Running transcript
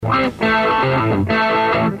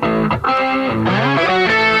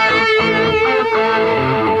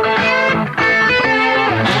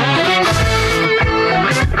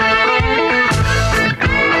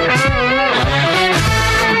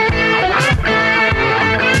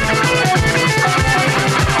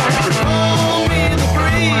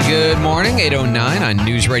9 on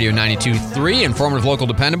News Radio 92.3, informative, local,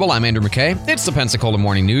 dependable. I'm Andrew McKay. It's the Pensacola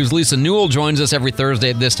Morning News. Lisa Newell joins us every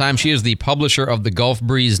Thursday at this time. She is the publisher of the Gulf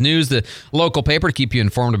Breeze News, the local paper to keep you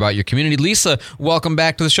informed about your community. Lisa, welcome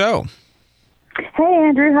back to the show. Hey,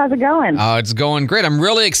 Andrew. How's it going? It's going great. I'm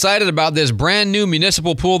really excited about this brand new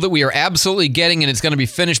municipal pool that we are absolutely getting, and it's going to be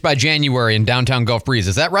finished by January in downtown Gulf Breeze.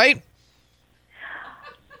 Is that right?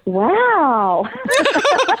 Wow.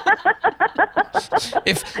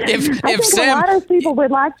 If I think Sam, a lot of people would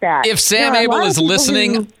like that. If Sam Abel is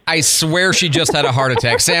listening, I swear she just had a heart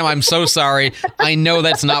attack. Sam, I'm so sorry. I know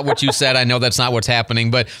that's not what you said. I know that's not what's happening,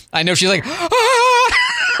 but I know she's like, ah!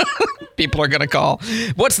 People are going to call.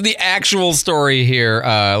 What's the actual story here,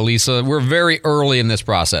 Lisa? We're very early in this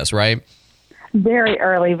process, right? Very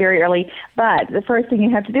early, very early. But the first thing you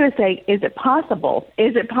have to do is say, is it possible?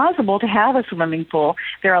 Is it possible to have a swimming pool?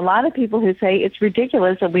 There are a lot of people who say it's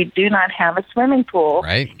ridiculous that we do not have a swimming pool.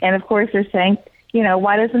 Right. And, of course, they're saying,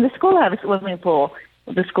 why doesn't the school have a swimming pool?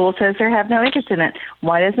 The school says they have no interest in it.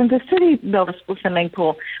 Why doesn't the city build a swimming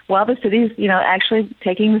pool? Well, the city's, actually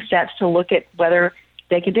taking the steps to look at whether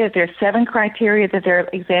they can do it. There are 7 criteria that they're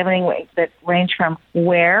examining that range from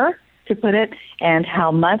where to put it and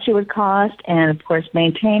how much it would cost and, of course,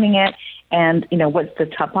 maintaining it and, what's the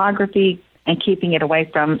topography and keeping it away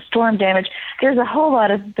from storm damage. There's a whole lot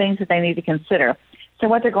of things that they need to consider. So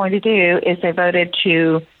what they're going to do is they voted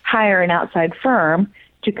to hire an outside firm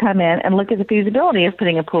to come in and look at the feasibility of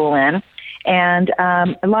putting a pool in. And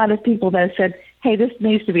a lot of people, though, said, hey, this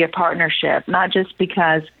needs to be a partnership, not just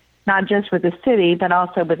with the city, but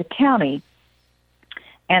also with the county.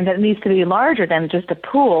 And that it needs to be larger than just a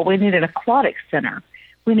pool. We need an aquatic center.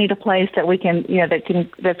 We need a place that we can,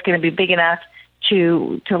 that's going to be big enough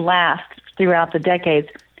to last throughout the decades.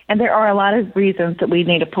 And there are a lot of reasons that we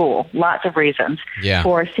need a pool. Lots of reasons. Yeah.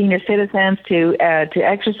 For senior citizens to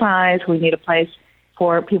exercise. We need a place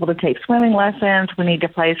for people to take swimming lessons. We need a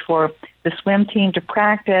place for the swim team to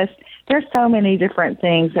practice. There's so many different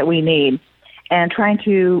things that we need. And trying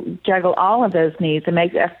to juggle all of those needs and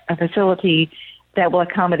make a facility that will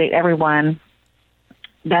accommodate everyone,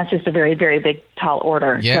 that's just a very, very big, tall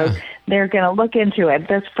order. Yeah. So they're going to look into it.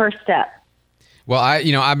 That's first step. Well,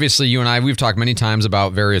 obviously you and I, we've talked many times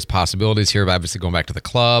about various possibilities here of obviously going back to the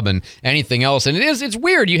club and anything else. And it's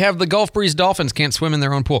weird. You have the Gulf Breeze Dolphins can't swim in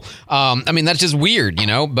their own pool. That's just weird,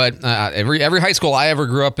 but every high school I ever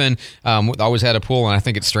grew up in always had a pool. And I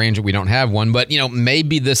think it's strange that we don't have one. But,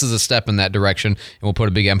 maybe this is a step in that direction. And we'll put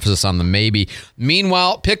a big emphasis on the maybe.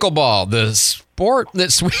 Meanwhile, pickleball, the sport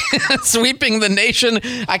that's sweeping the nation.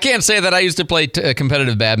 I can't say that I used to play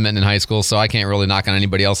competitive badminton in high school, so I can't really knock on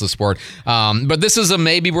anybody else's sport. But this is a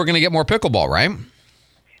maybe we're going to get more pickleball, right?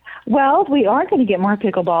 Well, we are going to get more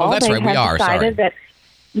pickleball. Oh, that's right. We are. Decided that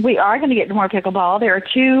we are going to get more pickleball. There are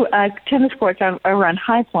 2 tennis courts over on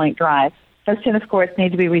High Point Drive. Those tennis courts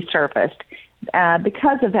need to be resurfaced.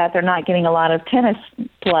 Because of that, they're not getting a lot of tennis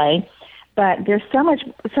play. But there's so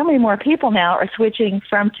many more people now are switching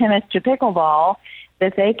from tennis to pickleball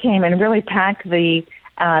that they came and really packed the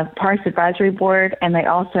Parks Advisory Board, and they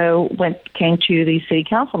also came to the city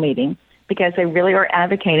council meeting because they really are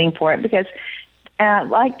advocating for it. Because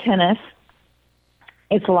like tennis,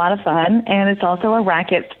 it's a lot of fun, and it's also a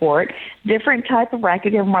racket sport. Different type of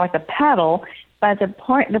racket, more like a paddle. But the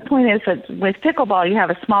point is that with pickleball, you have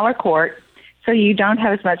a smaller court, so you don't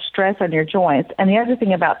have as much stress on your joints. And the other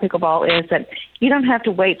thing about pickleball is that you don't have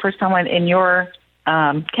to wait for someone in your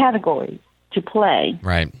category to play.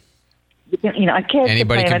 Right. A kid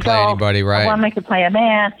anybody can play play adult, anybody, right? A woman can play a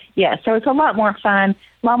man. Yeah, so it's a lot more fun,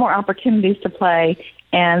 a lot more opportunities to play.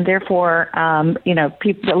 And therefore, a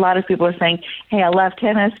lot of people are saying, hey, I love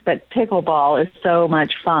tennis, but pickleball is so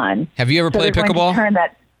much fun. Have you ever played pickleball?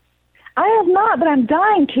 I have not, but I'm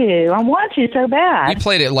dying to. I want to so bad. We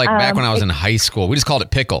played it back when I was in high school. We just called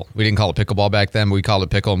it pickle. We didn't call it pickleball back then, but we called it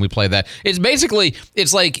pickle, and we played that. It's basically,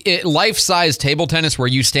 life-size table tennis where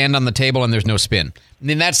you stand on the table and there's no spin. I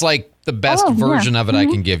mean, that's like the best version of it I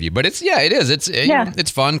can give you. But it is.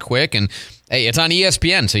 It's fun, quick, and hey, it's on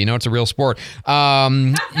ESPN, so it's a real sport.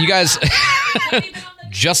 You guys...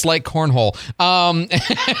 Just like cornhole.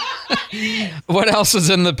 What else is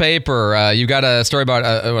in the paper? You got a story about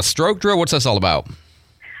a stroke drill. What's this all about?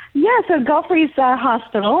 Yeah, so Gulf Breeze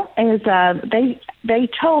Hospital is. They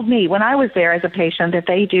told me when I was there as a patient that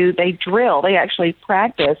they drill. They actually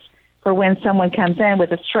practice for when someone comes in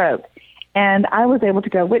with a stroke. And I was able to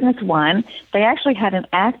go witness one. They actually had an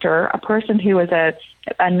actor, a person who was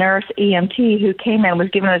a nurse EMT who came in, was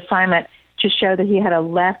given an assignment to show that he had a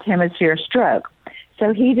left hemisphere stroke.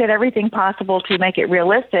 So he did everything possible to make it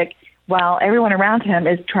realistic while everyone around him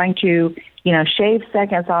is trying to shave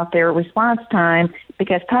seconds off their response time,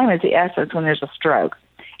 because time is the essence when there's a stroke.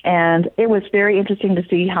 And it was very interesting to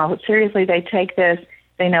see how seriously they take this.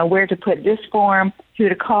 They know where to put this form, who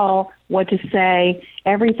to call, what to say.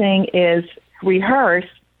 Everything is rehearsed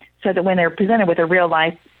so that when they're presented with a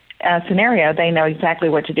real-life scenario, they know exactly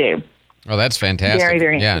what to do. Oh, that's fantastic. Very,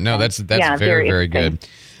 very interesting. Yeah, no, that's very, very good.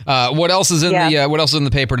 What else is in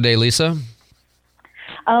the paper today, Lisa?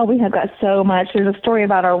 Oh, we have got so much. There's a story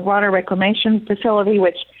about our water reclamation facility,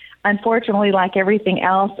 which unfortunately, like everything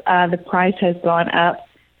else, the price has gone up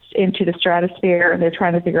into the stratosphere. They're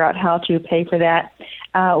trying to figure out how to pay for that.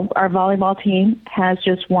 Our volleyball team has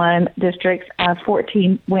just won district's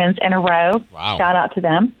 14 wins in a row. Wow. Shout out to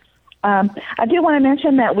them. I do want to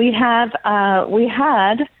mention that we had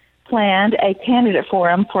planned a candidate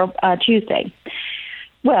forum for Tuesday.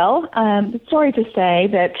 Well, sorry to say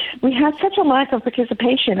that we had such a lack of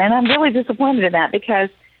participation, and I'm really disappointed in that, because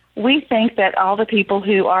we think that all the people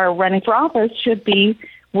who are running for office should be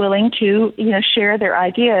willing to, share their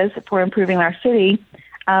ideas for improving our city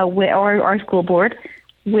or our school board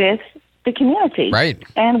with the community. Right.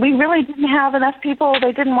 And we really didn't have enough people.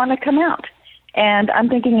 They didn't want to come out. And I'm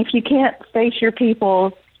thinking, if you can't face your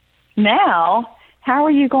people now, how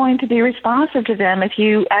are you going to be responsive to them if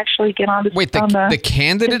you actually get on the Wait, the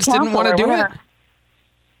candidates didn't want to do it?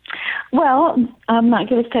 Well, I'm not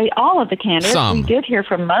going to say all of the candidates. Some. We did hear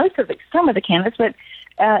from some of the candidates, but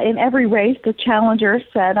in every race, the challenger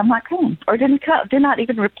said, "I'm not coming," or did not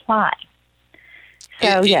even reply.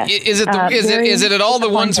 So, yes. Is it at all the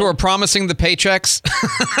ones who are promising the paychecks?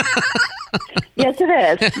 Yes, it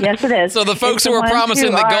is. Yes, it is. So the folks who are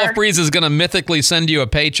promising that Gulf Breeze is going to mythically send you a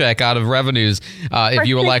paycheck out of revenues if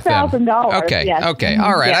you elect them. $6,000. Okay. Yes. Okay.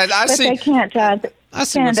 All right. Yes. I see. But they can't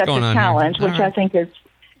stand up to challenge, which I think is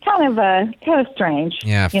kind of strange.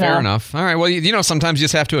 Yeah, fair enough. All right. Well, sometimes you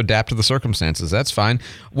just have to adapt to the circumstances. That's fine.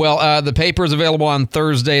 Well, the paper is available on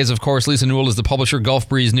Thursdays, of course. Lisa Newell is the publisher, Gulf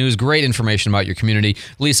Breeze News. Great information about your community.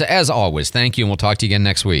 Lisa, as always, thank you, and we'll talk to you again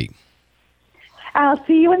next week. I'll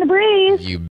see you in the breeze. You